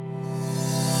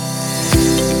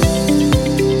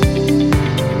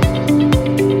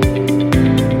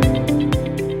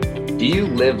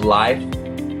live life?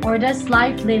 Or does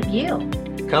life live you?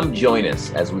 Come join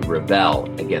us as we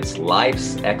rebel against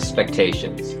life's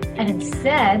expectations. And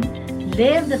instead,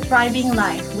 live the thriving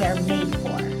life we are made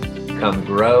for. Come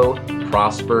grow,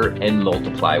 prosper, and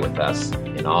multiply with us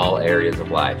in all areas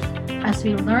of life. As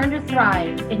we learn to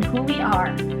thrive in who we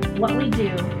are, what we do,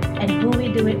 and who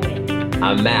we do it with.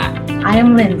 I'm Matt. I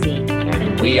am Lindsay.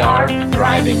 And we are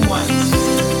Thriving Ones.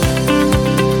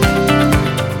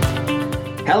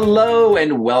 Hello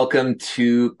and welcome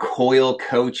to Coil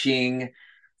Coaching,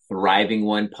 Thriving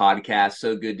One podcast.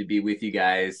 So good to be with you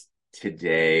guys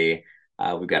today.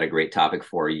 We've got a great topic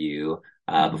for you.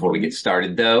 Before we get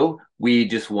started, though, we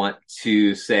just want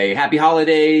to say happy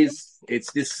holidays.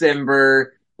 It's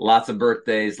December. Lots of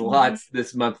birthdays, lots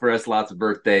this month for us, lots of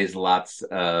birthdays, lots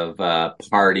of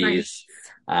parties.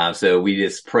 So we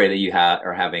just pray that you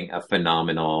are having a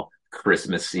phenomenal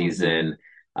Christmas season.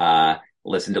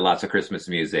 Listen to lots of Christmas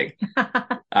music.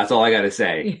 That's all I got to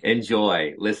say.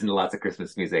 Enjoy. Listen to lots of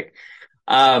Christmas music.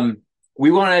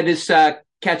 We want to just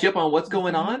catch up on what's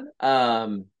going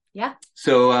on. Yeah.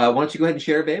 So why don't you go ahead and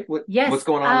share, babe? What's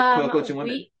going on with Coil Coaching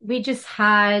Women? We just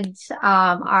had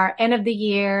our end of the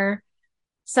year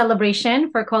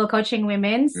celebration for Coil Coaching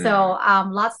Women. So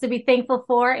lots to be thankful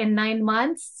for in 9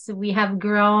 months. We have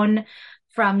grown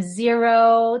from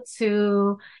 0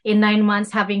 to, in 9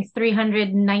 months, having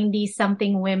 390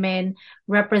 something women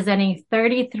representing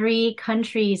 33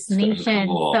 countries, nations.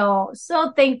 Cool.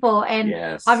 So thankful.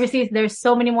 And obviously there's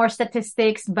so many more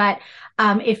statistics, but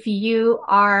if you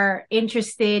are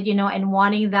interested, and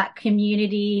wanting that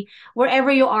community, wherever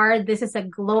you are, this is a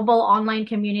global online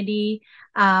community.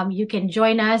 You can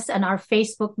join us on our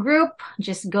Facebook group.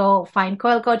 Just go find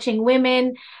Coil Coaching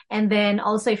Women. And then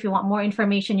also, if you want more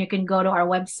information, you can go to our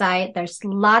website. There's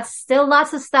still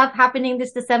lots of stuff happening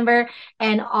this December.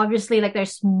 And obviously,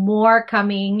 there's more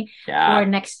coming for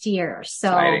next year.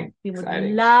 So we would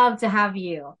love to have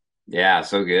you. Yeah,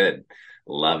 so good.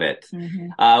 Love it.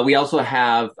 We also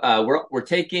have, we're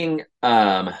taking,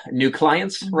 new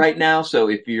clients right now. So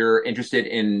if you're interested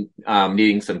in,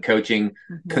 needing some coaching,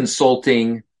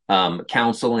 consulting,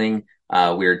 counseling,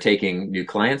 we're taking new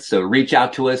clients. So reach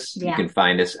out to us. You can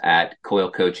find us at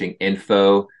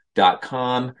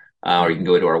coilcoachinginfo.com, or you can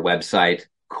go to our website,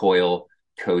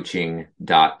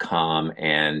 coilcoaching.com,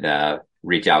 and,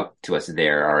 reach out to us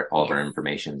there. All of our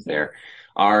information is there.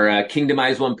 Our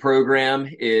Kingdomize One program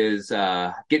is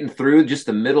getting through just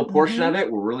the middle portion of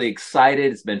it. We're really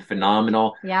excited. It's been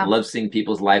phenomenal. I love seeing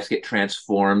people's lives get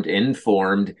transformed,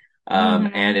 informed,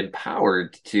 and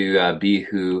empowered to be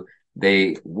who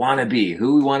they want to be,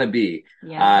 who we want to be.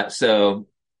 So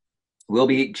we'll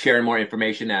be sharing more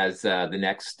information as the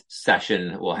next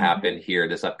session will happen here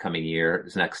this upcoming year,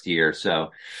 this next year.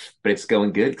 So, but it's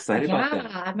going good. Excited about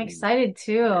that. I'm excited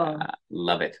too.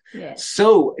 Love it. Yes.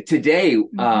 So today,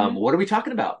 what are we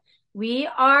talking about? We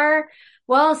are,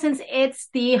 since it's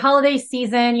the holiday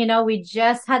season, we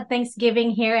just had Thanksgiving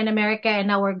here in America, and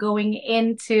now we're going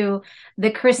into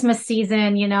the Christmas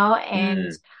season,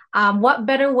 and what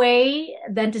better way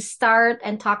than to start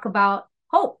and talk about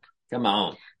hope? Come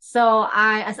on. So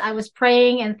as I was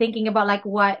praying and thinking about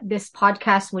what this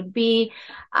podcast would be,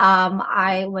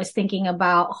 I was thinking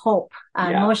about hope,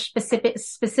 more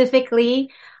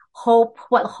specifically hope,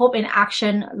 what hope in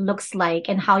action looks like,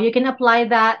 and how you can apply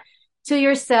that to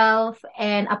yourself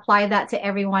and apply that to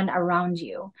everyone around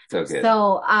you. So good.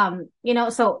 So,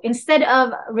 so instead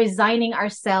of resigning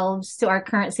ourselves to our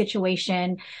current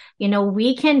situation,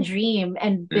 we can dream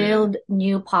and build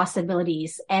new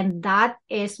possibilities. And that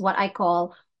is what I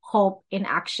call hope in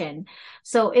action.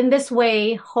 So in this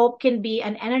way, hope can be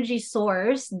an energy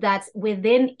source that's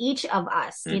within each of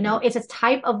us. It's a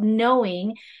type of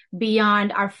knowing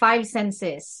beyond our 5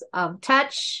 senses of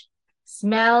touch,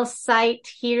 smell, sight,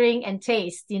 hearing, and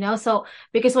taste, So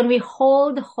because when we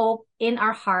hold hope in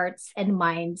our hearts and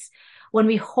minds, when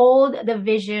we hold the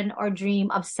vision or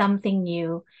dream of something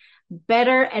new,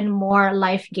 better and more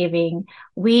life-giving,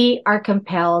 we are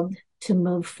compelled to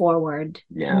move forward,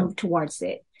 move towards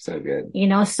it. So good.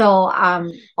 So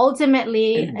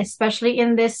ultimately, especially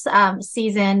in this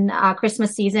season,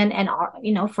 Christmas season, and,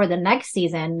 for the next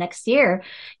season, next year,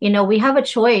 we have a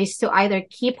choice to either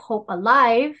keep hope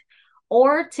alive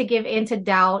or to give in to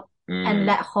doubt and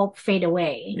let hope fade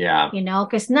away.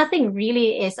 Because nothing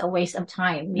really is a waste of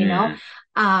time,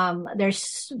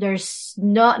 there's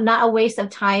not a waste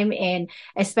of time in,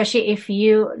 especially if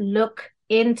you look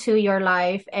into your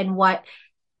life and what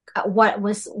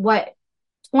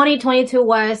 2022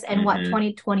 was and what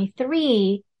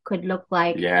 2023 could look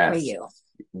like for you.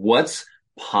 What's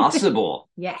possible?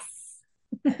 Yes.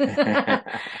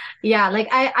 Yeah, like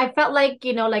I felt like,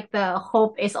 like the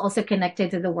hope is also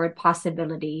connected to the word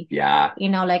possibility. Yeah.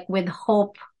 Like with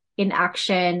hope in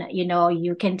action,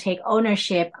 you can take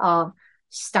ownership of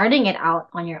starting it out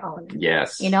on your own.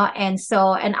 Yes. And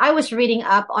I was reading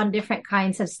up on different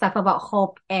kinds of stuff about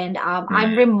hope, and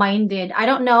I'm reminded, I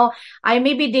don't know, I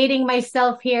may be dating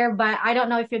myself here, but I don't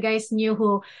know if you guys knew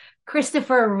who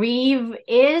Christopher Reeve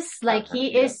is. Like,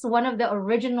 he is one of the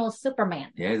original Superman.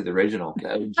 Yeah, he's the original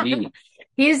OG.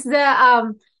 He's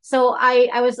the so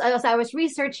I was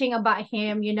researching about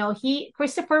him.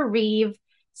 Christopher Reeve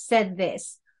said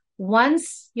this: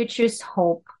 once you choose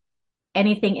hope,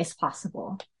 anything is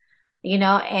possible.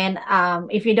 And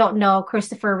if you don't know,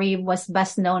 Christopher Reeve was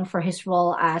best known for his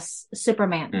role as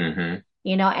Superman.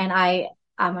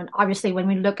 And obviously when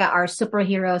we look at our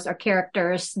superheroes or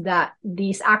characters that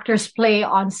these actors play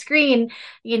on screen,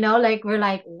 like we're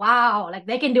like, wow, like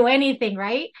they can do anything,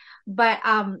 right? But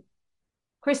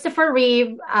Christopher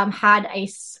Reeve had a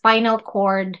spinal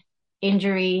cord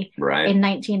injury in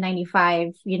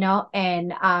 1995,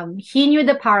 and he knew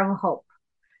the power of hope.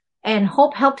 And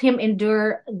hope helped him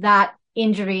endure that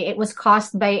injury. It was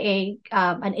caused by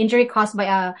an injury caused by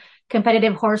a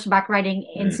competitive horseback riding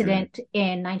incident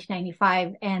in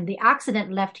 1995. And the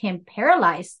accident left him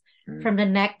paralyzed from the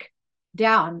neck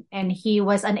down, and he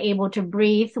was unable to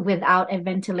breathe without a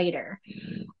ventilator.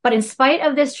 But in spite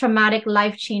of this traumatic,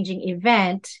 life-changing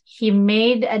event, he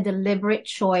made a deliberate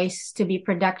choice to be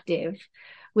productive,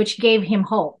 which gave him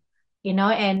hope.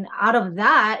 And out of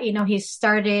that, he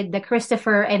started the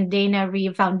Christopher and Dana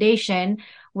Reeve Foundation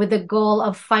with the goal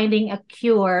of finding a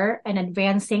cure and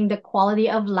advancing the quality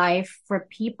of life for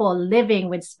people living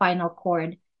with spinal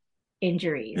cord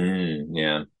injuries.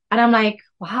 Yeah. And I'm like,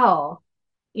 wow,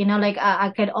 like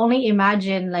I could only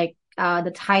imagine like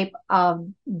the type of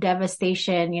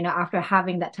devastation, after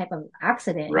having that type of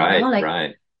accident. Right. Like,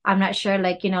 right. I'm not sure,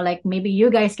 like, like maybe you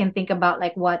guys can think about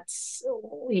like what's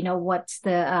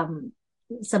the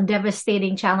some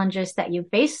devastating challenges that you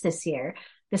faced this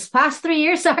past 3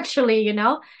 years, actually,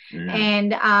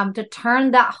 and to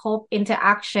turn that hope into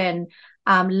action,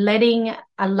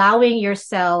 allowing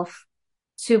yourself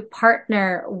to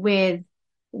partner with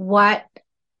what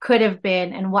could have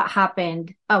been and what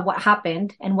happened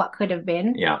and what could have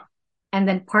been. Yeah. And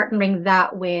then partnering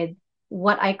that with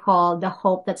what I call the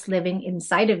hope that's living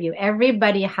inside of you.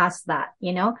 Everybody has that,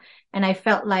 and I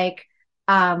felt like,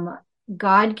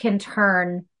 God can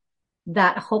turn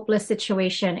that hopeless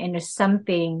situation into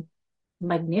something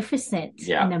magnificent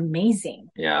and amazing.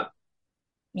 Yeah.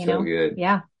 So good.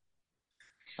 Yeah.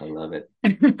 I love it.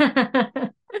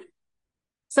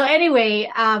 So anyway,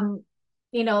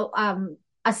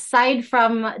 aside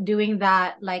from doing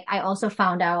that, like I also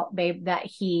found out, babe, that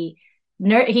he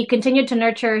continued to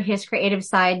nurture his creative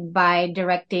side by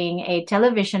directing a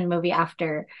television movie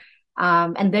after.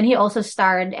 And then he also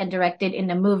starred and directed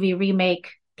in a movie remake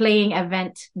playing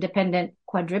event-dependent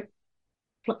quadriplegic,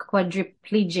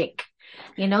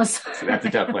 So that's a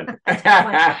tough one.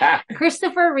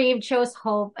 Christopher Reeve chose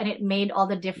hope, and it made all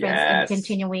the difference in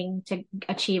continuing to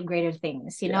achieve greater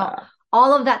things.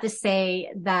 All of that to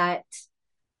say that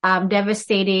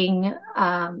devastating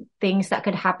things that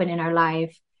could happen in our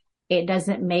life, it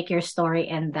doesn't make your story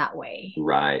end that way.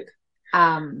 Right.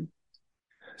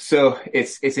 So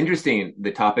it's interesting.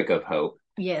 The topic of hope.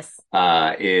 Yes.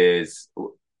 Is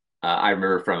I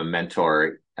remember from a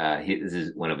mentor. This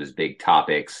is one of his big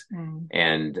topics,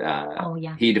 and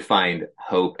he defined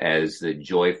hope as the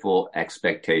joyful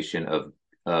expectation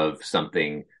of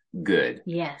something good.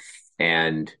 Yes.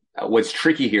 And what's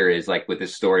tricky here is like with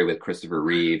this story with Christopher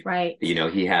Reeve, right?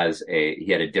 He had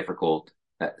a difficult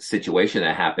situation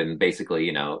that happened.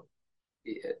 Basically,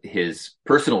 his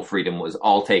personal freedom was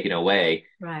all taken away,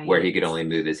 right, where he could only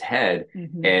move his head.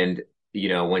 And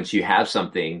once you have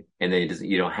something and then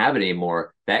you don't have it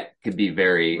anymore, that could be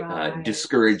very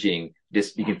discouraging.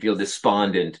 You can feel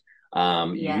despondent.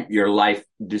 Your life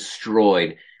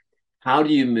destroyed. How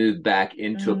do you move back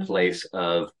into a place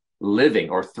of living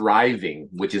or thriving,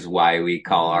 which is why we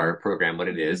call our program what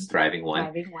it is, Thriving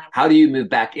One. How do you move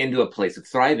back into a place of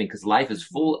thriving? Because life is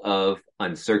full of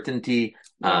uncertainty,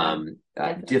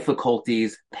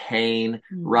 difficulties, pain,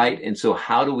 right? And so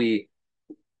how do we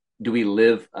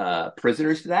live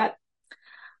prisoners to that?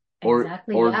 Or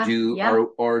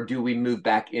do we move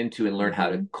back into and learn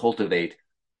how to cultivate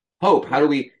hope? How do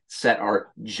we set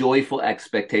our joyful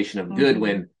expectation of good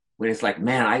when it's like,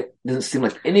 man, it doesn't seem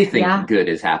like anything good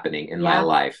is happening in my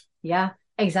life? Yeah,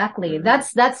 exactly.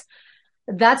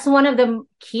 that's one of the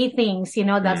key things,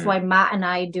 that's why Matt and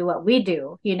I do what we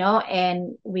do,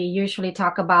 and we usually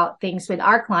talk about things with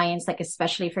our clients, like,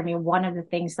 especially for me, one of the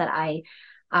things that I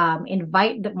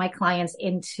invite my clients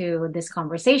into this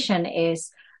conversation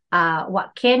is,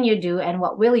 what can you do and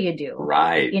what will you do?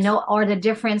 Right. Or the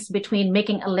difference between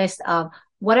making a list of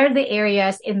what are the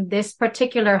areas in this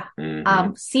particular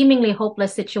seemingly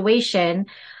hopeless situation,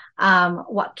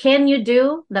 what can you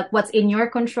do, like what's in your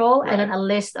control, and then a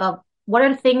list of what are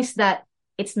the things that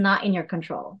it's not in your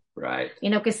control. Right.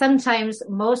 Because sometimes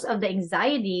most of the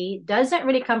anxiety doesn't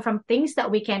really come from things that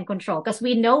we can control, because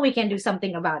we know we can do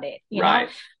something about it. Right.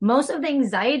 Most of the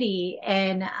anxiety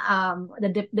and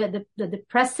the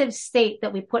depressive state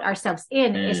that we put ourselves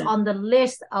in is on the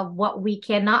list of what we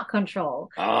cannot control.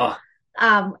 Oh.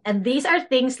 And these are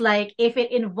things like if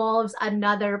it involves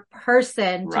another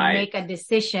person to make a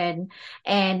decision,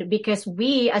 and because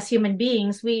we as human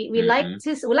beings, we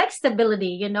like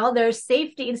stability, there's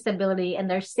safety in stability, and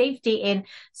there's safety in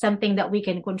something that we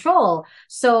can control.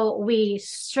 So we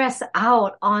stress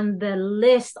out on the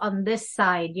list on this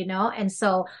side, and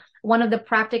so one of the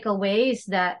practical ways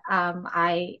that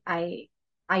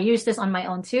I use this on my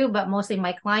own too, but mostly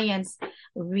my clients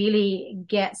really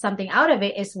get something out of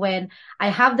it is when I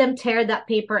have them tear that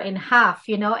paper in half,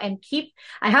 and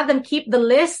I have them keep the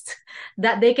list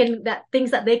that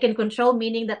things that they can control,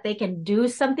 meaning that they can do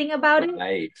something about it.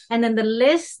 Right. And then the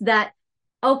list that,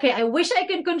 okay, I wish I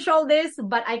could control this,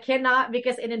 but I cannot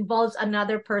because it involves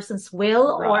another person's will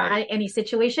or any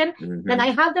situation. Then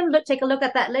I have them take a look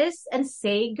at that list and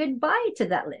say goodbye to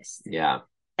that list. Yeah.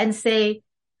 And say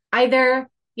either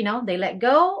they let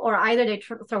go, or either they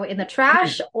throw it in the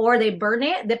trash or they burn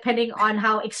it, depending on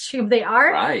how extreme they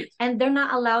are. Right. And they're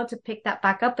not allowed to pick that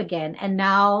back up again. And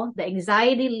now the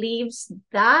anxiety leaves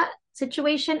that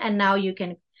situation, and now you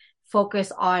can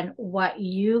focus on what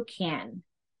you can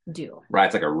do. Right.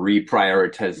 It's like a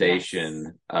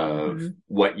reprioritization of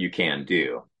what you can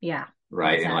do. Yeah.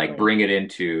 Right. Exactly. And like bring it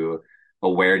into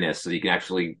awareness so you can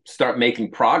actually start making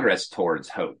progress towards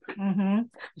hope.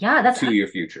 Yeah, that's to your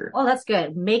future. Oh, that's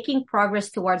good. Making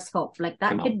progress towards hope. Like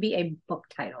that could be a book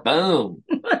title. Boom.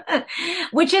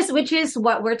 which is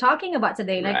what we're talking about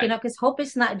today. Like, because hope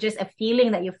is not just a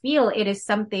feeling that you feel. It is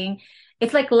something.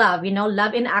 It's like love,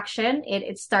 love in action.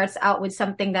 It starts out with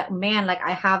something that, man, like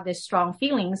I have this strong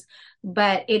feelings,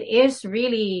 but it is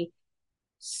really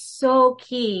so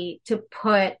key to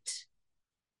put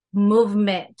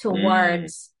movement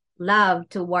towards love,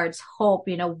 towards hope.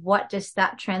 What does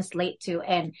that translate to?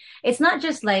 And it's not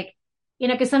just like,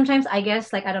 because sometimes I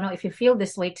guess, like, I don't know if you feel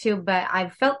this way too, but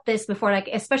I've felt this before, like,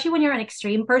 especially when you're an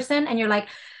extreme person and you're like,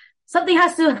 something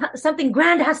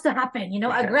grand has to happen,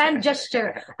 a grand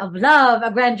gesture of love,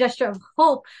 a grand gesture of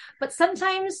hope. But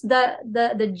sometimes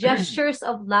the gestures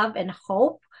of love and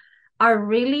hope are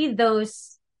really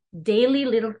those daily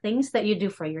little things that you do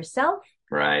for yourself.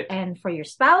 Right. And for your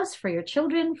spouse, for your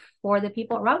children, for the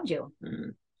people around you.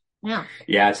 Yeah.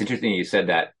 Yeah. It's interesting you said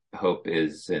that hope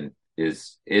isn't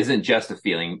just a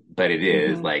feeling, but it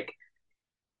is like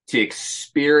to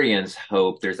experience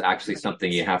hope. There's actually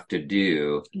something you have to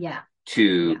do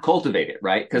to cultivate it.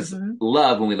 Right. Because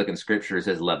love, when we look in scripture, it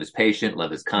says love is patient,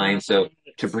 love is kind. So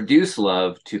to produce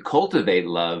love, to cultivate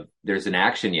love, there's an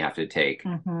action you have to take.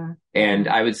 And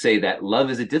I would say that love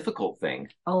is a difficult thing.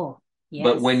 Oh, yes.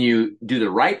 But when you do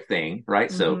the right thing, right?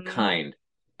 So kind,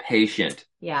 patient,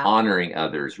 honoring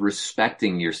others,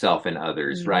 respecting yourself and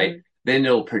others, right? Then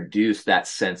it'll produce that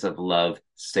sense of love,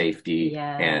 safety,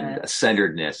 and a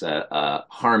centeredness, a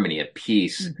harmony, a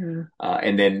peace.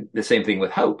 And then the same thing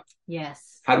with hope.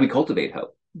 Yes. How do we cultivate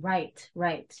hope? Right.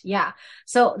 Yeah.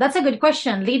 So that's a good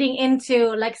question, leading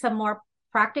into like some more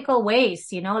practical ways,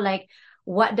 like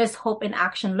what does hope in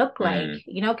action look like?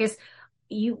 Because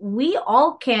we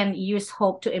all can use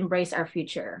hope to embrace our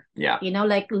future. Yeah.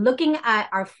 Like looking at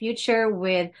our future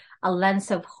with a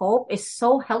lens of hope is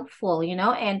so helpful,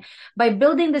 and by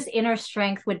building this inner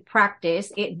strength with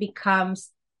practice, it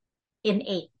becomes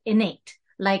innate,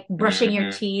 like brushing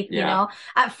your teeth,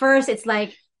 At first it's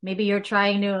like, maybe you're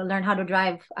trying to learn how to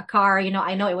drive a car.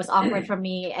 I know it was awkward for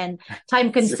me and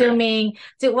time consuming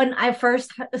to when I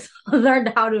first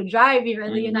learned how to drive here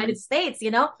in the United States,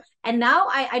 and now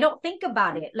I don't think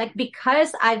about it, like,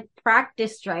 because I've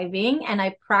practiced driving and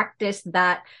I practiced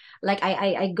that, like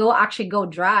I go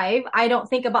drive. I don't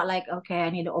think about like, okay, I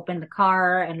need to open the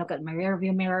car and look at my rear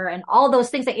view mirror and all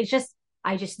those things. Like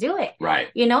I just do it. Right.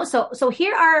 So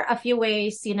here are a few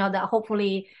ways, that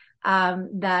hopefully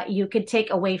that you could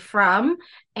take away from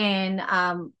and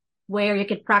where you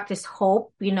could practice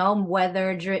hope,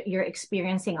 whether you're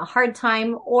experiencing a hard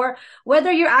time or whether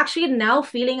you're actually now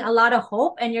feeling a lot of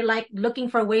hope and you're like looking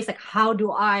for ways like, how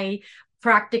do I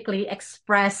practically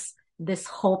express this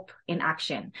hope in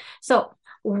action? So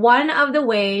one of the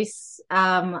ways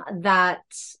that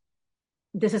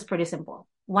this is pretty simple.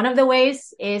 One of the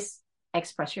ways is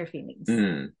express your feelings.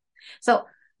 So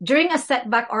during a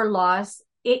setback or loss,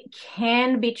 it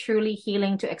can be truly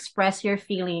healing to express your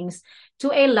feelings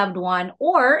to a loved one,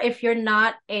 or if you're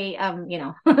not a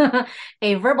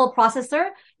a verbal processor,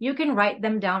 you can write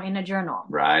them down in a journal.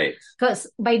 Right. Because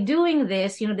by doing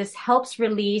this, this helps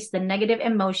release the negative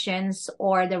emotions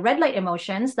or the red light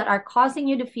emotions that are causing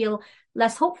you to feel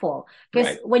less hopeful.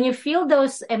 Because when you feel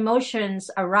those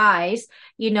emotions arise,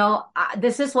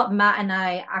 this is what Matt and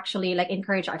I actually like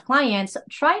encourage our clients,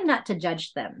 try not to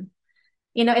judge them.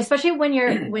 Especially when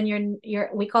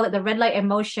we call it the red light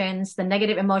emotions, the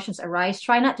negative emotions arise,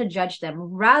 try not to judge them.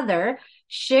 Rather,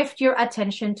 shift your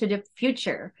attention to the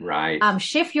future. Right.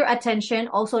 Shift your attention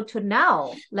also to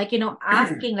now, like,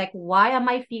 asking like, why am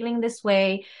I feeling this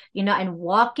way? And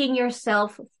walking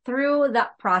yourself through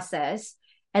that process.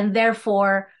 And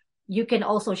therefore you can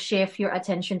also shift your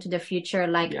attention to the future.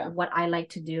 Like what I like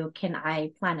to do. Can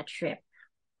I plan a trip?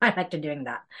 I like to doing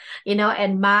that,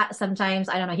 and Matt, sometimes,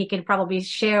 I don't know, he can probably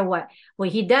share what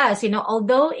he does,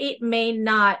 although it may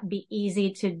not be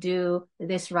easy to do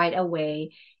this right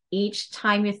away. Each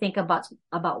time you think about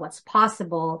what's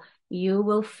possible, you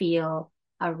will feel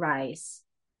a rise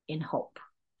in hope.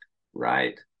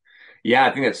 Right. Yeah.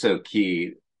 I think that's so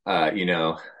key.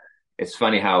 It's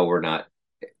funny how we're not,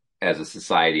 as a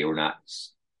society, we're not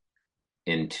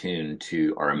in tune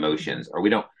to our emotions, or we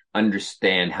don't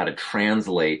understand how to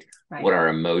translate what our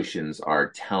emotions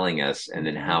are telling us and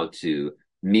then how to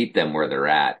meet them where they're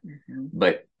at.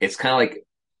 But it's kind of like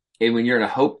when you're in a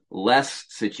hopeless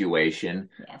situation,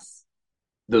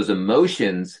 those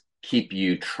emotions keep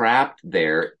you trapped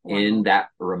there in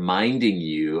that, reminding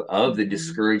you of the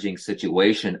discouraging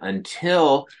situation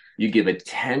until you give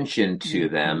attention to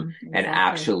them and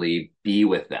actually be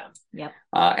with them.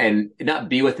 And not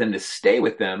be with them to stay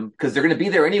with them, because they're going to be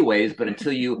there anyways, but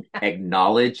until you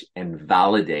acknowledge and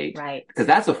validate, because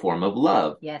that's a form of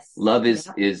love. Love is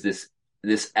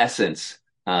this essence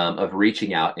of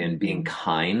reaching out and being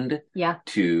kind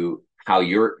to how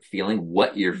you're feeling,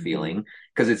 what you're feeling,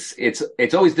 because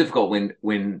it's always difficult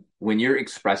when you're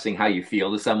expressing how you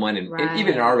feel to someone, and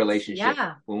even in our relationship,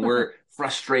 when we're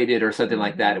frustrated or something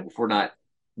like that, if we're not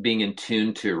being in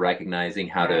tune to recognizing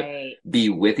how to be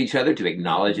with each other, to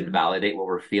acknowledge and validate what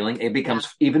we're feeling, it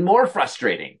becomes even more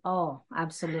frustrating. Oh,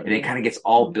 absolutely. And it kind of gets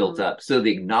all built up. So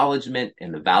the acknowledgement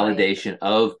and the validation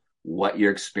of what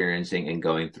you're experiencing and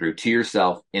going through to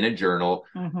yourself in a journal,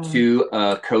 to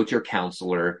a coach or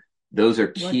counselor, those are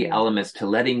key elements to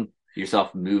letting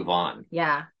yourself move on.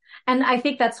 Yeah. And I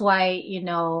think that's why,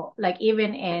 like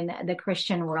even in the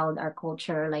Christian world, our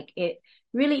culture, like it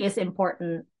really is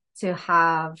important to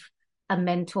have a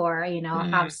mentor,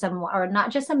 have someone, or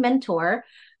not just a mentor.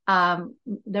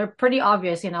 They're pretty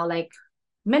obvious, like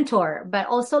mentor, but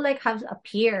also like have a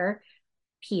peer,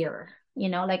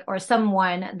 like, or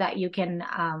someone that you can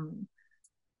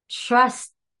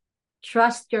trust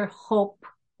your hope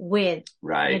with,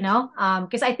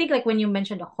 because I think like when you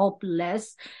mentioned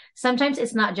hopeless, sometimes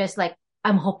it's not just like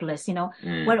I'm hopeless,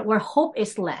 where hope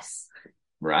is less.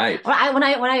 Right. Or when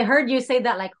I heard you say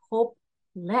that, like hopeless,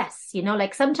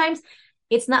 like sometimes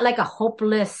it's not like a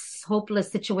hopeless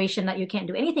situation that you can't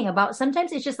do anything about.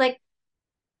 Sometimes it's just like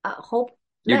hope.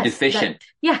 You're deficient.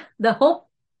 The hope.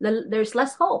 There's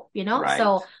less hope,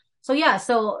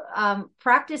 So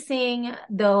practicing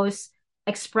those,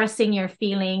 expressing your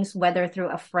feelings, whether through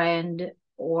a friend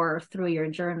or through your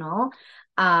journal,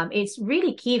 it's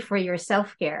really key for your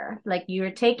self-care. Like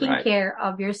you're taking care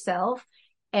of yourself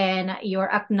and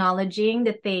you're acknowledging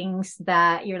the things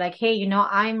that you're like, hey,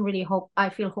 I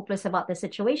feel hopeless about the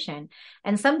situation.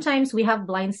 And sometimes we have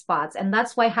blind spots, and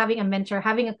that's why having a mentor,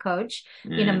 having a coach,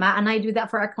 Matt and I do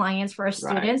that for our clients, for our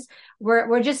students.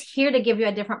 We're just here to give you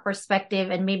a different perspective,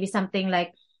 and maybe something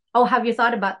like, oh, have you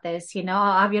thought about this?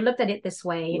 Have you looked at it this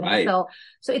way? So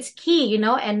it's key,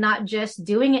 and not just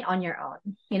doing it on your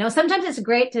own. Sometimes it's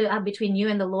great to have between you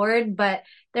and the Lord, but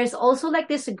there's also like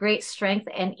this great strength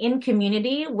and in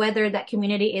community, whether that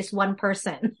community is one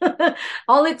person.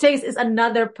 All it takes is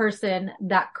another person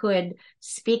that could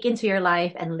speak into your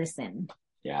life and listen.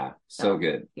 Yeah. So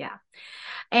good. Yeah.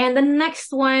 And the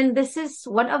next one, this is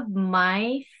one of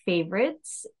my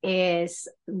favorites, is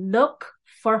look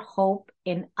for hope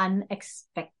in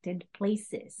unexpected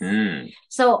places.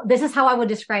 So this is how I would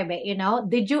describe it.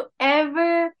 Did you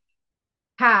ever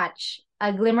catch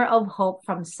a glimmer of hope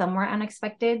from somewhere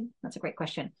unexpected? That's a great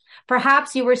question.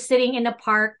 Perhaps you were sitting in a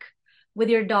park with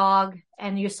your dog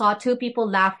and you saw two people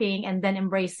laughing and then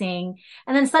embracing,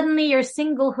 and then suddenly your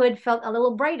singlehood felt a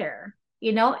little brighter,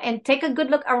 and take a good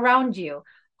look around you.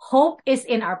 Hope is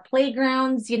in our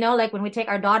playgrounds, like when we take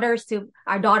our daughter,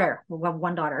 we have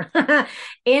one daughter,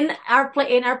 in our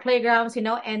playgrounds,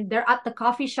 and they're at the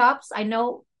coffee shops. I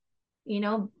know,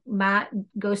 Matt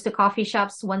goes to coffee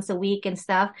shops once a week and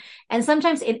stuff. And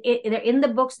sometimes they're in the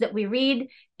books that we read,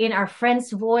 in our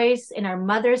friend's voice, in our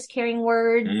mother's caring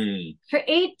words.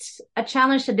 Create a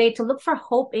challenge today to look for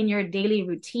hope in your daily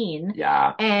routine.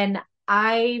 Yeah. And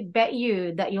I bet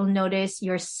you that you'll notice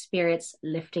your spirits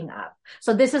lifting up.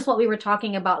 So this is what we were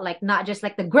talking about, like not just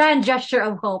like the grand gesture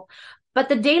of hope, but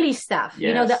the daily stuff,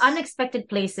 Yes. the unexpected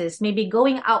places, maybe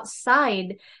going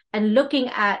outside and looking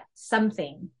at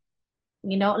something,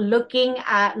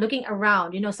 looking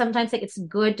around, sometimes like it's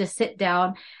good to sit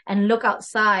down and look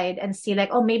outside and see like,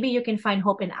 oh, maybe you can find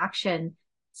hope in action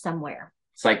somewhere.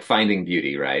 It's like finding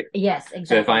beauty, right? Yes, exactly.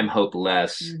 So if I'm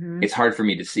hopeless, it's hard for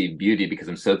me to see beauty because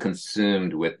I'm so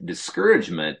consumed with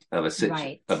discouragement of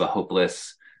a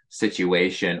hopeless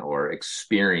situation or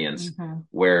experience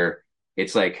where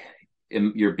it's like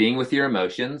you're being with your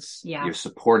emotions, you're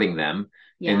supporting them,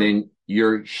 and then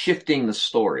you're shifting the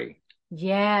story.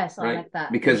 Yes, right? I like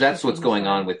that. Because that's what's going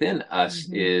on within us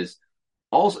is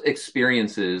all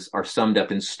experiences are summed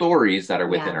up in stories that are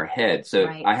within our head. So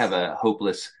I have a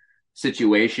hopeless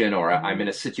situation, or I'm in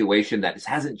a situation that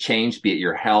hasn't changed, be it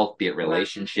your health, be it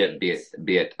relationship, be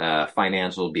it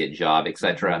financial, be it job,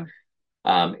 etc.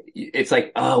 It's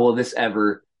like, oh, will this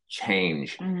ever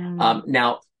change?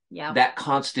 Now, that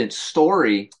constant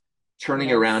story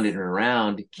turning around and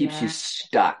around keeps you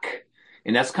stuck.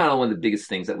 And that's kind of one of the biggest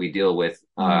things that we deal with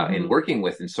in working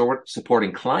with and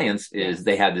supporting clients is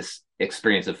they have this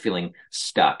experience of feeling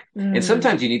stuck. And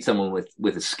sometimes you need someone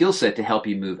with a skill set to help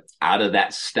you move out of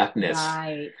that stuckness.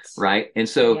 Right. And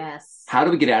so how do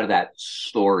we get out of that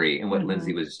story? And what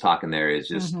Lindsay was talking there is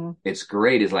just, it's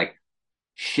great, is like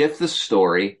shift the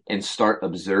story and start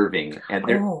observing. And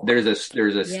there's a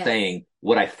saying,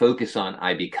 what I focus on,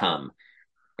 I become.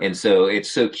 And so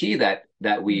it's so key that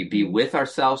we be with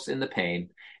ourselves in the pain,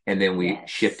 and then we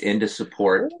shift into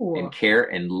support and care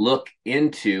and look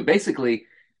into basically,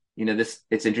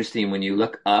 it's interesting when you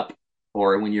look up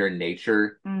or when you're in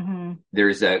nature,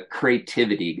 there's a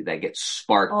creativity that gets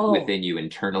sparked within you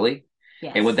internally.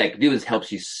 And what that do is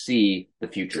helps you see the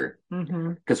future.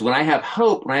 Because when I have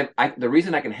hope, the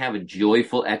reason I can have a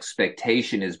joyful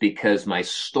expectation is because my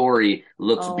story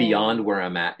looks beyond where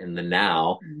I'm at in the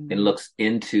now and looks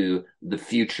into the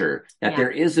future, that there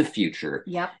is a future.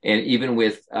 And even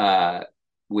with Mr.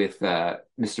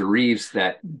 Reeves,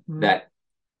 that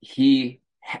he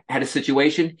had a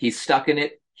situation, he's stuck in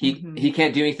it. He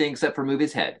can't do anything except for move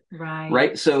his head.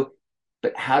 Right. So,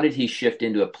 but how did he shift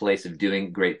into a place of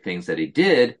doing great things that he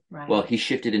did? Well, he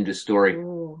shifted into a story,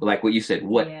 like what you said,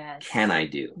 what can I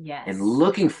do? And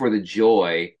looking for the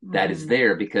joy that is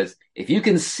there, because if you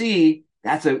can see,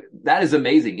 that is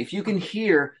amazing. If you can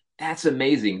hear, that's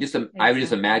amazing. I would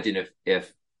just imagine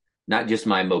if not just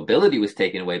my mobility was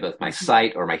taken away, but my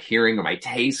sight or my hearing or my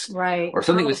taste or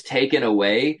something was taken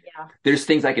away, there's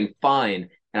things I can find,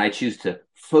 and I choose to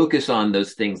focus on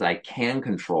those things I can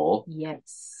control.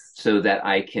 So that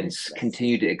I can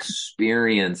continue to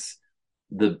experience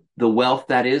the wealth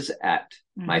that is at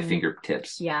my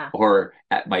fingertips, or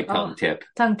at my tongue tip.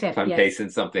 If I'm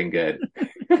tasting something good.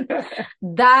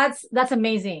 That's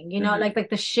amazing. Like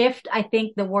the shift. I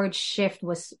think the word shift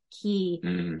was key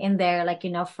in there. Like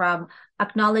from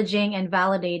acknowledging and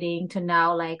validating to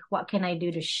now, like what can I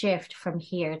do to shift from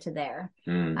here to there?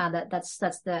 That's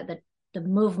the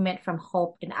movement from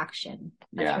hope in action.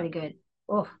 That's really good.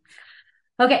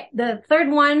 Okay, the third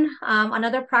one,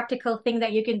 another practical thing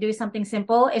that you can do, something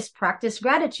simple, is practice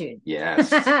gratitude.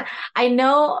 Yes. I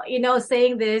know,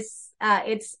 saying this,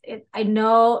 I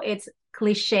know it's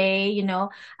cliche,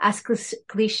 as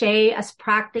cliche as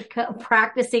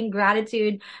practicing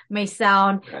gratitude may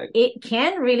sound, it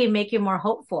can really make you more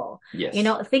hopeful. Yes.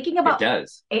 Thinking about it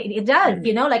does. It does,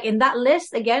 like in that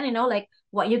list again, like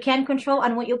what you can control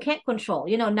and what you can't control.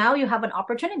 Now you have an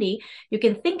opportunity. You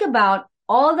can think about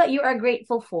all that you are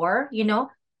grateful for.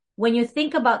 When you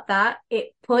think about that,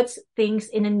 it puts things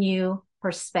in a new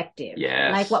perspective.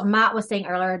 Yes. Like what Matt was saying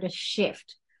earlier, the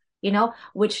shift,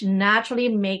 which naturally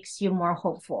makes you more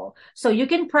hopeful. So you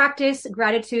can practice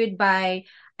gratitude by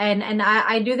And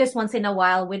I do this once in a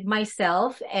while with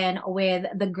myself and with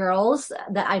the girls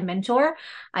that I mentor.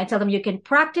 I tell them you can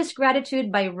practice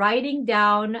gratitude by writing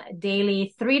down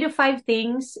daily 3 to 5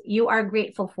 things you are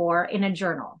grateful for in a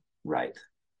journal. Right.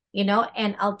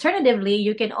 And alternatively,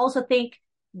 you can also think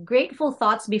grateful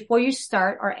thoughts before you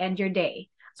start or end your day.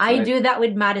 I do that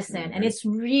with Madison, and it's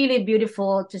really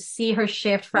beautiful to see her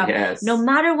shift from no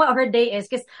matter what her day is.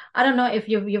 Because I don't know if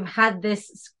you've had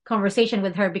this conversation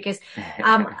with her, because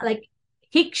like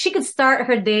she could start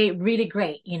her day really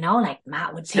great, like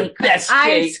Matt would take the best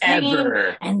ice day cream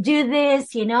ever and do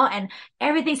this, and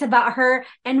everything's about her.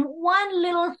 And one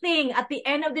little thing at the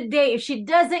end of the day, if she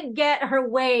doesn't get her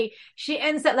way, she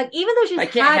ends up even though I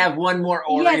can't have one more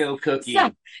Oreo cookie.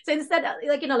 So instead,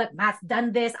 Matt's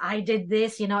done this, I did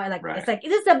this, Right. It's like,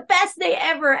 this is the best day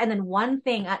ever. And then one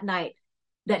thing at night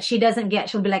that she doesn't get,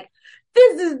 she'll be like,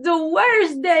 this is the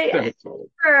worst day ever.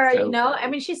 I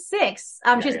mean, she's 6.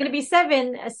 She's going to be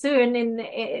 7 soon.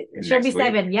 She'll be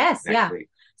 7. Week. Yes. Next week.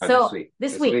 So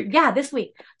this week. Yeah, this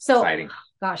week. So, exciting.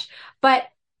 Gosh. But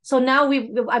so now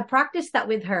I practiced that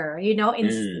with her,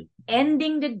 in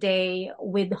ending the day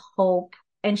with hope.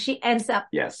 And she ends up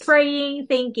praying,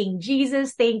 thanking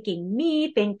Jesus, thanking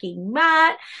me, thanking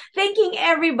Matt, thanking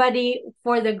everybody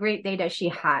for the great day that she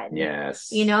had.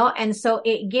 Yes. And so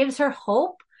it gives her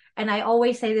hope. And I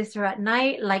always say this to her at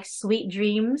night, like, sweet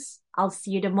dreams. I'll see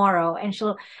you tomorrow.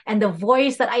 And the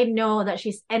voice that I know that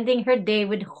she's ending her day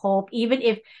with hope, even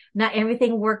if not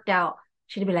everything worked out,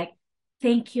 she'll be like,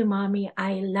 thank you, mommy.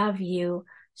 I love you.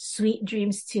 Sweet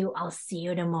dreams too. I'll see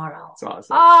you tomorrow.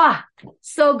 That's awesome.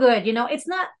 So good. It's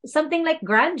not something like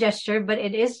grand gesture, but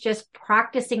it is just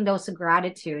practicing those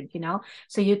gratitude,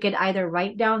 so you could either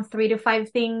write down 3 to 5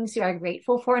 things you are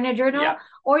grateful for in a journal,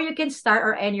 or you can start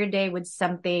or end your day with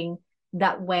something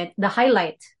that went the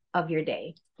highlight of your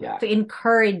day to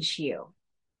encourage you.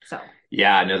 So,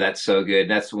 no, that's so good.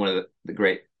 That's one of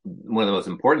the most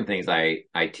important things I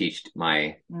teach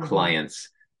my clients.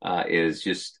 Is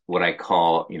just what I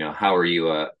call, how are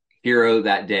you a hero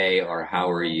that day? Or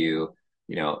how are you,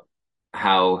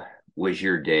 how was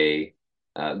your day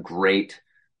great?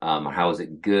 How was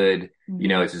it good?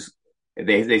 It's just,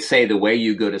 they say the way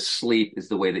you go to sleep is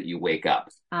the way that you wake up.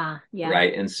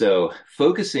 Right. And so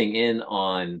focusing in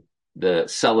on the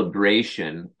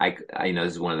celebration, I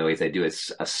this is one of the ways I do it,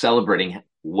 is celebrating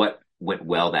what went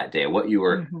well that day, what you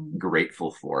were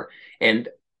grateful for. And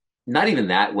not even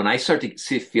that, when I start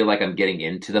to feel like I'm getting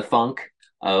into the funk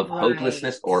of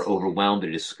hopelessness or overwhelmed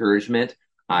or discouragement,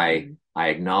 I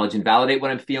acknowledge and validate what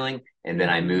I'm feeling. And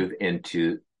then I move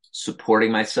into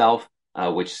supporting myself,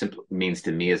 which simply means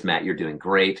to me is, Matt, you're doing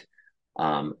great.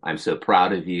 I'm so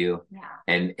proud of you.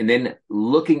 And then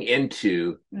looking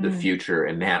into the future,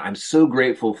 and man, I'm so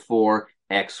grateful for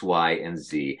X, Y, and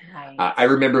Z. I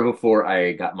remember before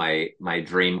I got my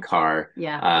dream car,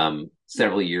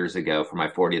 several years ago for my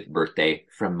 40th birthday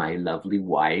from my lovely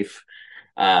wife.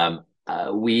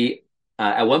 We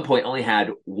at one point only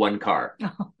had one car.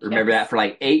 Remember that? For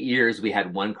like 8 years, we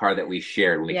had one car that we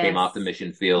shared when we came off the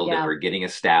mission field and we're getting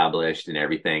established and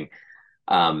everything.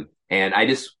 And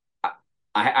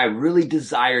I really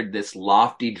desired this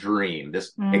lofty dream,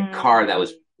 this car that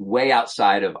was way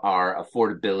outside of our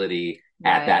affordability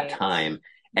at that time.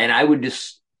 And I would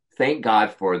just thank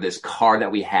God for this car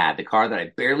that we had, the car that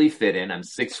I barely fit in. I'm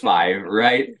 6'5",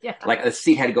 right? Like the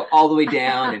seat had to go all the way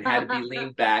down and had to be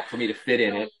leaned back for me to fit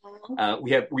in it.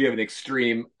 We have an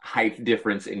extreme height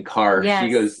difference in cars. She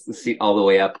goes the seat all the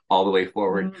way up, all the way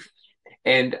forward.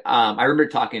 And I remember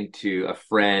talking to a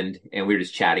friend and we were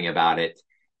just chatting about it.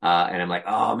 And I'm like,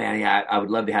 oh man, I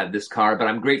would love to have this car, but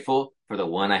I'm grateful for the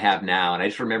one I have now. And I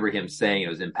just remember him saying, it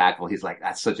was impactful. He's like,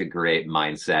 that's such a great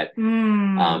mindset.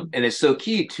 And it's so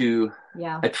key to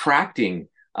attracting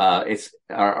it's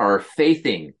our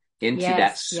faithing into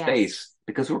that space,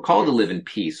 because we're called to live in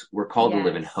peace. We're called to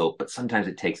live in hope, but sometimes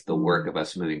it takes the work of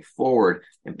us moving forward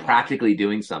and practically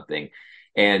doing something.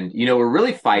 And, we're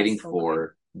really fighting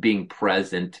for being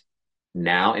present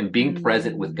now and being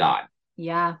present with God.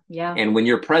 And when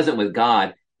you're present with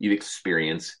God, you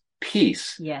experience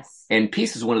peace. And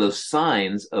peace is one of those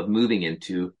signs of moving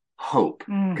into hope,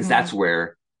 because that's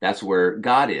where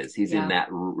God is. He's in that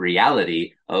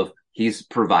reality of he's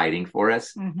providing for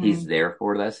us. He's there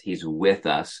for us. He's with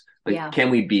us. But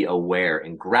can we be aware?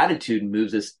 And gratitude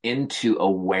moves us into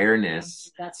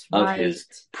awareness of his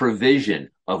provision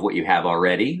of what you have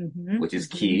already, which is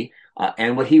key,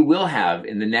 and what he will have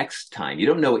in the next time. You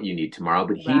don't know what you need tomorrow,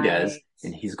 but he does.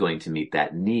 And he's going to meet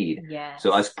that need.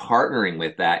 So us partnering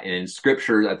with that, and in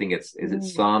scripture, I think is it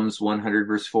Psalms 100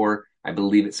 verse 4? I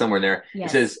believe it's somewhere there. It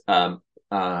says,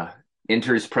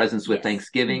 enter his presence with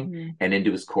thanksgiving and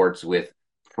into his courts with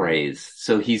praise.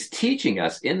 So he's teaching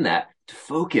us in that to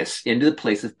focus into the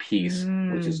place of peace,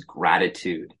 which is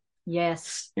gratitude.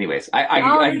 Yes. Anyways,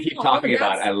 I keep talking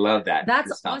about it. I love that.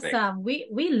 That's awesome.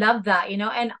 We love that,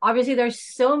 and obviously there's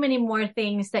so many more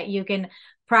things that you can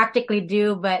practically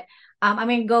do, but I'm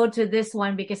going to go to this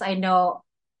one because I know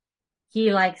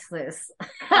he likes this.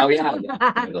 Oh yeah.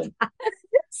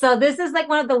 So this is like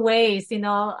one of the ways,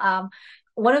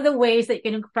 one of the ways that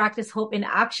you can practice hope in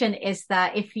action is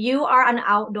that if you are an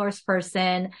outdoors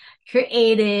person,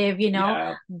 creative,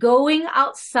 going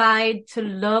outside to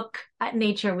look at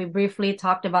nature. We briefly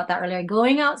talked about that earlier.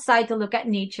 Going outside to look at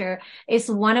nature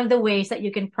is one of the ways that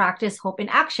you can practice hope in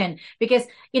action. Because,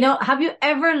 have you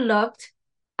ever looked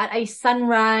at a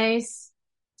sunrise,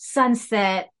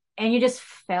 sunset, and you just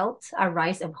felt a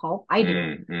rise of hope? I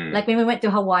do. Like when we went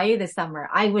to Hawaii this summer,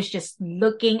 I was just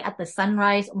looking at the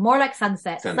sunrise, more like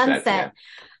sunset. Yeah.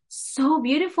 So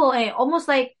beautiful. And it almost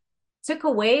like took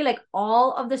away like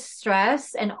all of the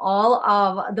stress and all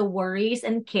of the worries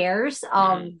and cares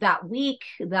of that week,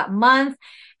 that month.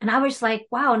 And I was like,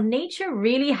 wow, nature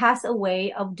really has a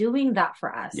way of doing that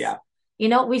for us. Yeah.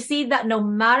 We see that no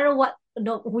matter what,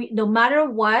 because no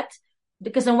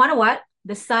matter what,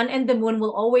 the sun and the moon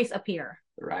will always appear.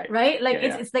 Right. Like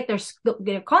it's like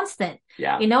they're constant,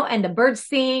 and the birds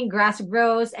sing, grass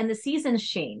grows, and the seasons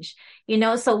change,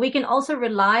 so we can also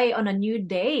rely on a new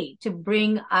day to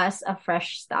bring us a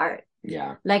fresh start.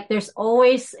 Yeah. Like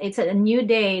it's a new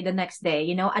day the next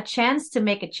day, a chance to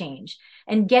make a change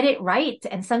and get it right.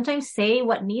 And sometimes say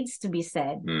what needs to be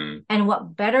said. And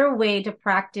what better way to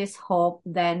practice hope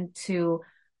than to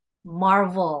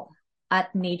marvel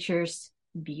at nature's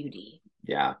beauty.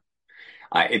 Yeah.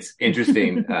 It's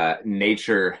interesting.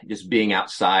 Nature, just being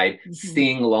outside,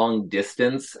 seeing long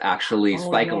distance actually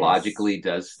psychologically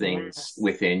does things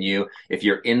within you. If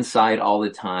you're inside all the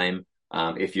time,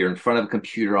 if you're in front of a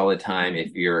computer all the time,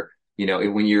 if you're,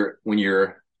 when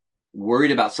you're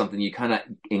worried about something, you kind of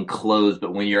enclose,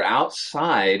 but when you're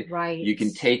outside, you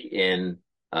can take in,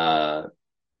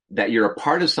 that you're a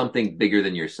part of something bigger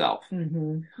than yourself.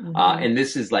 And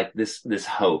this is like this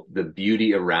hope, the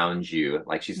beauty around you.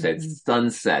 Like she said,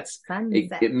 sunsets.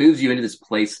 It moves you into this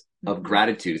place of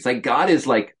gratitude. It's like God is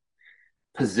like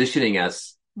positioning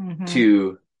us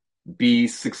to be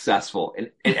successful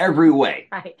in every way.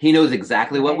 He knows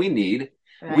exactly what we need.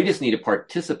 We just need to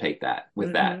participate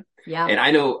with that. Yeah. And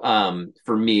I know,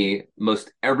 for me,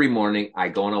 most every morning I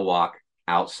go on a walk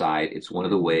outside. It's one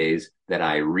of the ways that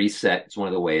I reset. It's one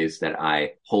of the ways that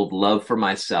I hold love for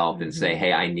myself and say,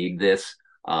 hey, I need this.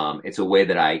 It's a way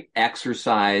that I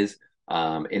exercise.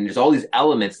 And there's all these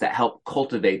elements that help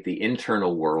cultivate the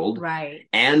internal world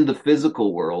and the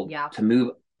physical world to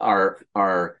move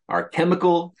our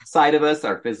chemical side of us,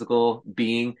 our physical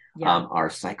being, our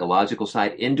psychological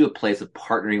side into a place of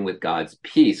partnering with God's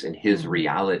peace and his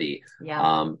reality.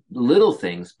 Little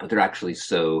things, but they're actually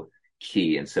so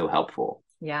key and so helpful.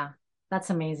 Yeah, that's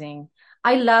amazing.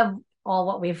 I love all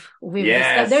what we've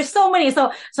discussed. There's so many.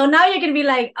 So now you're gonna be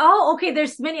like, oh, okay,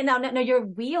 there's many. Now your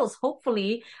wheels,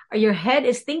 hopefully, or your head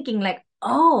is thinking like,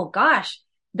 oh gosh,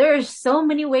 there's so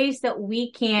many ways that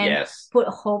we can put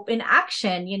hope in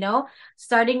action,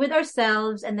 starting with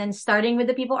ourselves and then starting with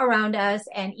the people around us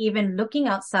and even looking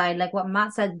outside, like what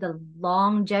Matt said, the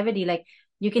longevity, like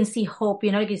you can see hope,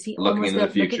 you can see looking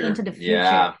into the future.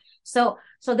 Yeah. So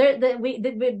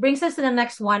it brings us to the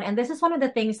next one. And this is one of the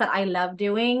things that I love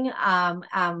doing,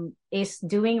 is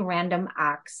doing random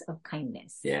acts of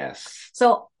kindness. Yes.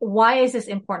 So why is this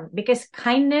important? Because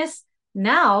kindness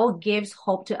now gives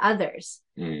hope to others.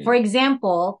 For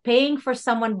example, paying for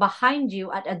someone behind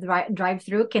you at a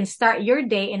drive-through can start your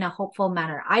day in a hopeful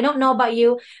manner. I don't know about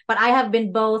you, but I have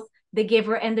been both the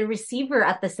giver and the receiver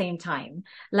at the same time.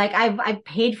 Like I've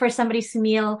paid for somebody's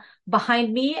meal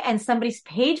behind me and somebody's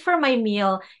paid for my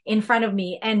meal in front of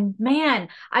me. And man,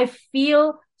 I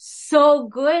feel so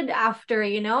good after,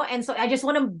 and so I just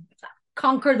want to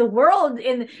conquer the world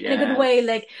in a good way,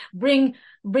 like bring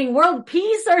world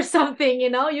peace or something,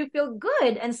 you feel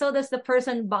good. And so does the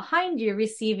person behind you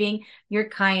receiving your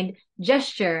kind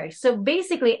gesture. So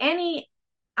basically any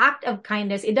act of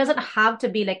kindness, it doesn't have to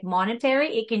be like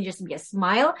monetary. It can just be a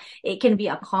smile. It can be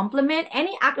a compliment.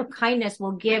 Any act of kindness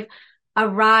will give a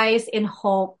rise in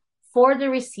hope for the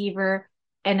receiver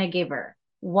and a giver.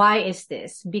 Why is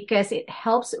this? Because it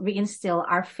helps reinstill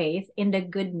our faith in the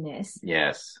goodness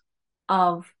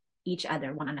of each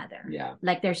other, one another. Yeah.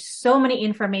 Like there's so many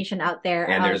information out there.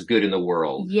 And there's good in the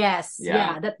world. Yes.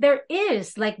 Yeah. That there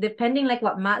is, like, depending, like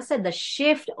what Matt said, the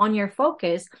shift on your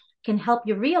focus can help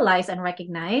you realize and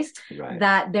recognize Right.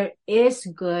 that there is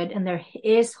good and there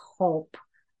is hope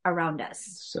around us.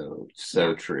 So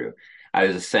Yeah. true. I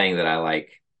was just saying that I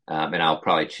like, and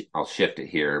I'll shift it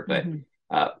here, but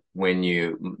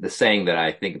the saying that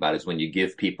I think about is when you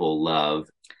give people love,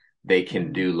 they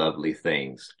can do lovely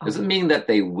things. Doesn't mean that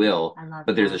they will,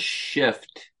 but there's a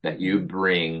shift that you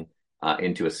bring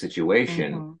into a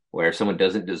situation where someone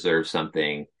doesn't deserve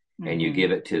something and you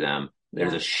give it to them.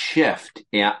 There's a shift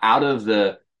out of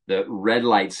the red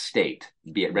light state,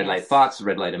 be it red light thoughts,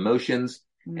 red light emotions.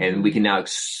 And we can now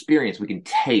experience, we can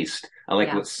taste. I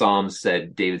like what Psalms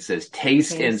said. David says,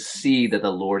 taste and see that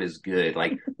the Lord is good.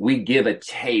 Like we give a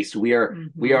taste. We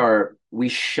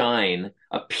shine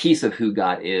a piece of who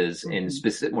God is and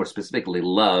more specifically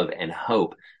love and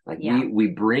hope. Like we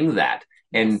bring that.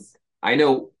 And I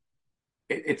know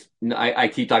I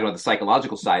keep talking about the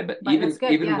psychological side, but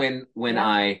even when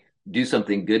I do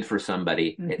something good for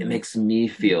somebody, it makes me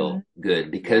feel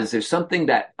good because there's something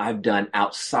that I've done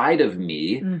outside of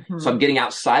me. So I'm getting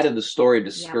outside of the story of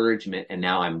discouragement and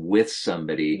now I'm with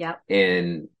somebody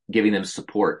and giving them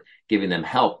support, giving them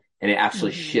help. And it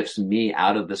actually shifts me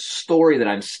out of the story that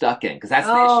I'm stuck in because that's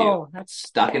the issue. That's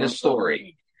stuck in a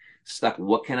story. Stuck.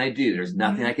 What can I do? There's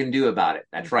nothing I can do about it.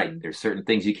 That's right. There's certain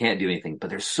things you can't do anything, but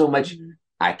there's so much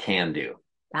I can do.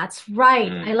 That's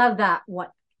right. I love that. What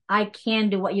I can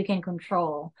do, what you can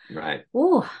control. Right.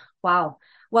 Ooh, wow.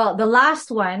 Well, the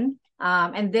last one,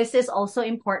 and this is also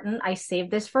important. I saved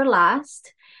this for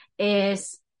last,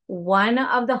 is one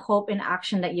of the hope in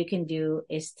action that you can do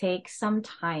is take some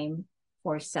time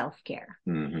for self-care.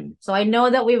 So I know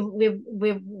that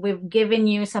we've given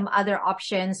you some other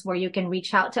options where you can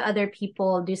reach out to other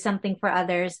people, do something for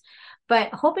others,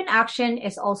 but hope in action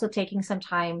is also taking some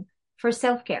time for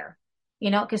self-care.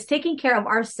 Because taking care of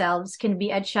ourselves can be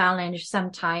a challenge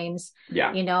sometimes,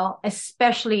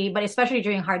 especially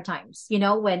during hard times,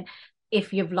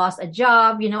 if you've lost a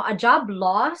job, a job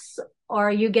loss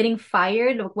or you getting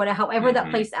fired, however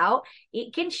that plays out,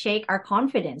 it can shake our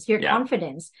confidence,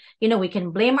 confidence. We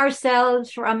can blame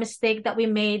ourselves for a mistake that we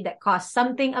made that caused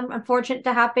something unfortunate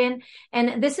to happen.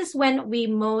 And this is when we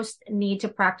most need to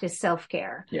practice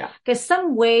self-care. Because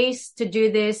some ways to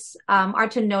do this are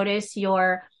to notice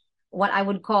what I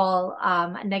would call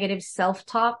negative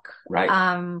self-talk. Right.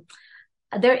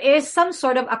 There is some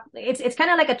sort of, it's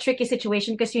kind of like a tricky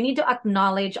situation because you need to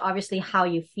acknowledge obviously how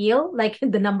you feel. Like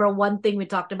the number one thing we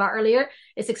talked about earlier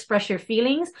is express your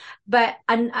feelings. But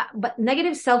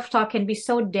negative self-talk can be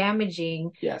so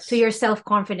damaging to your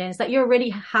self-confidence that you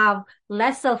already have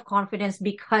less self-confidence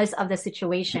because of the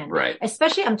situation. Right.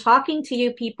 Especially I'm talking to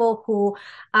you people who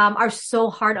are so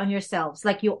hard on yourselves.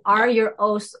 Like you are your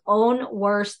own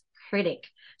worst critic.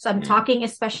 So I'm talking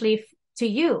especially to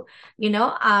you,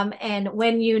 and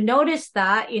when you notice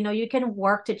that, you can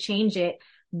work to change it.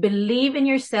 Believe in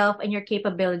yourself and your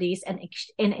capabilities and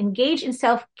engage in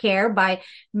self-care by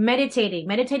meditating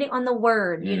on the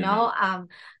word,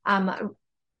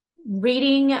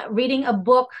 reading a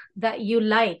book that you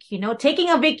like, taking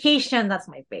a vacation. That's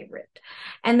my favorite.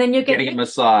 And then you can getting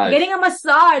a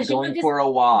massage, going for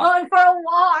a walk,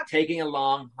 taking a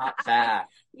long hot bath.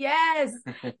 Yes.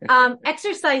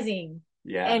 Exercising.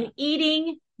 And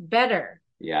eating better.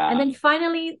 Yeah. And then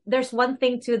finally, there's one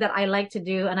thing too that I like to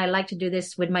do, and I like to do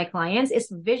this with my clients, is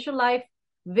visualize.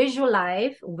 That's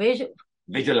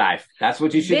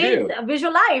what you should do.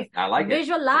 Visualize. I like it.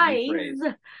 Visualize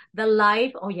the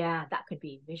life. Oh yeah, that could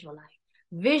be visualize.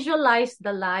 Visualize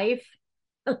the life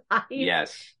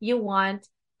you want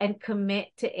and commit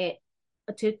to it,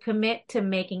 commit to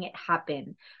making it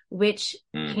happen, which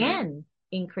can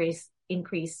increase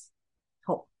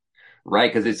hope.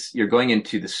 Right, because you're going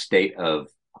into the state of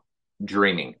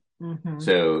dreaming.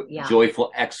 So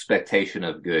joyful expectation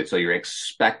of good. So you're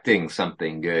expecting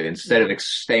something good instead of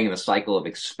staying in the cycle of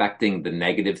expecting the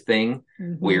negative thing.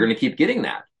 Well, you're going to keep getting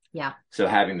that. Yeah. So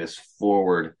having this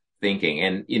forward thinking,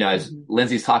 and as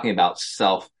Lindsay's talking about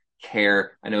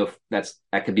self-care, I know that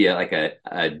could be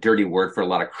a dirty word for a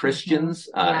lot of Christians,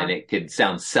 and it could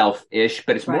sound selfish,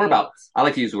 but it's more about, I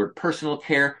like to use the word personal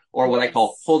care, or what I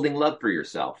call holding love for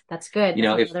yourself. That's good.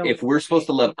 If we're supposed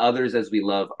to love others as we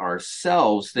love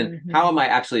ourselves, then how am I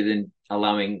actually then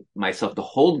allowing myself to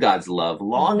hold God's love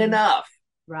long enough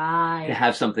to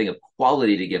have something of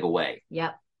quality to give away?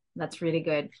 Yep. That's really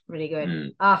good. Really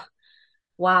good.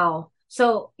 Wow.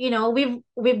 So,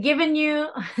 we've given you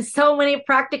so many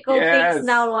practical things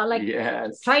now,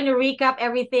 trying to recap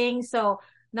everything. So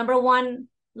 1,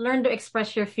 learn to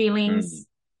express your feelings.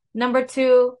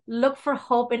 2, look for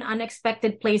hope in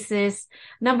unexpected places.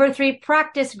 3,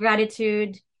 practice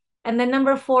gratitude. And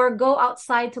then 4, go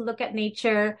outside to look at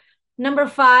nature. Number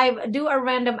 5, do a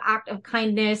random act of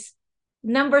kindness.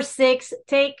 Number 6,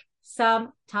 take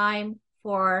some time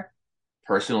for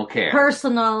personal care.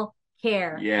 Personal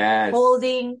care. Yes.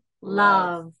 Holding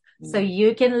love. So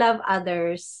you can love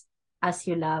others as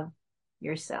you love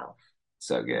yourself.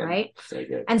 So good. Right? So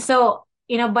good. And so,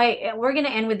 we're going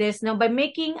to end with this. By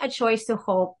making a choice to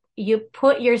hope, you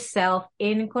put yourself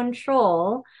in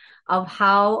control of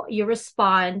how you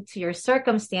respond to your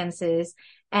circumstances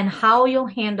and how you'll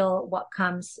handle what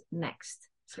comes next.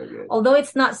 So good. Although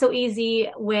it's not so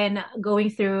easy when going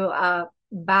through a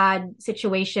bad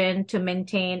situation to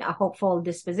maintain a hopeful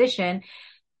disposition,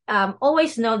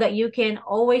 always know that you can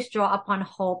always draw upon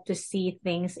hope to see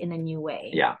things in a new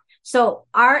way. Yeah. So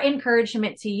our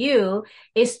encouragement to you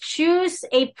is choose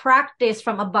a practice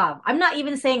from above. I'm not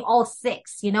even saying all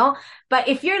 6, but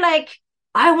if you're like,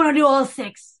 I want to do all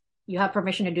 6, you have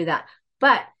permission to do that.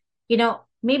 But,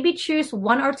 maybe choose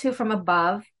 1 or 2 from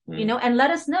above, and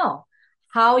let us know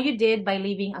how you did by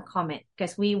leaving a comment,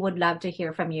 because we would love to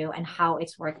hear from you and how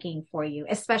it's working for you,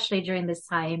 especially during this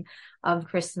time of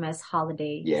Christmas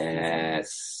holiday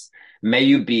Yes. season. May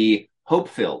you be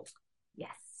hope-filled.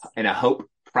 Yes. And a hope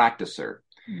practicer.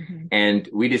 Mm-hmm. And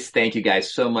we just thank you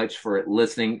guys so much for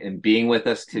listening and being with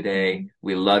us today. Mm-hmm.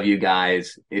 We love you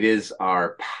guys. It is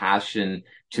our passion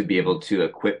to be able to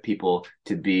equip people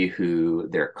to be who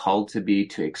they're called to be,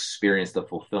 to experience the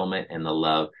fulfillment and the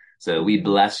love. So we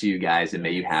bless you guys, and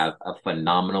may you have a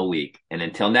phenomenal week. And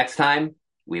until next time,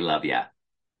 we love you.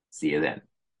 See you then.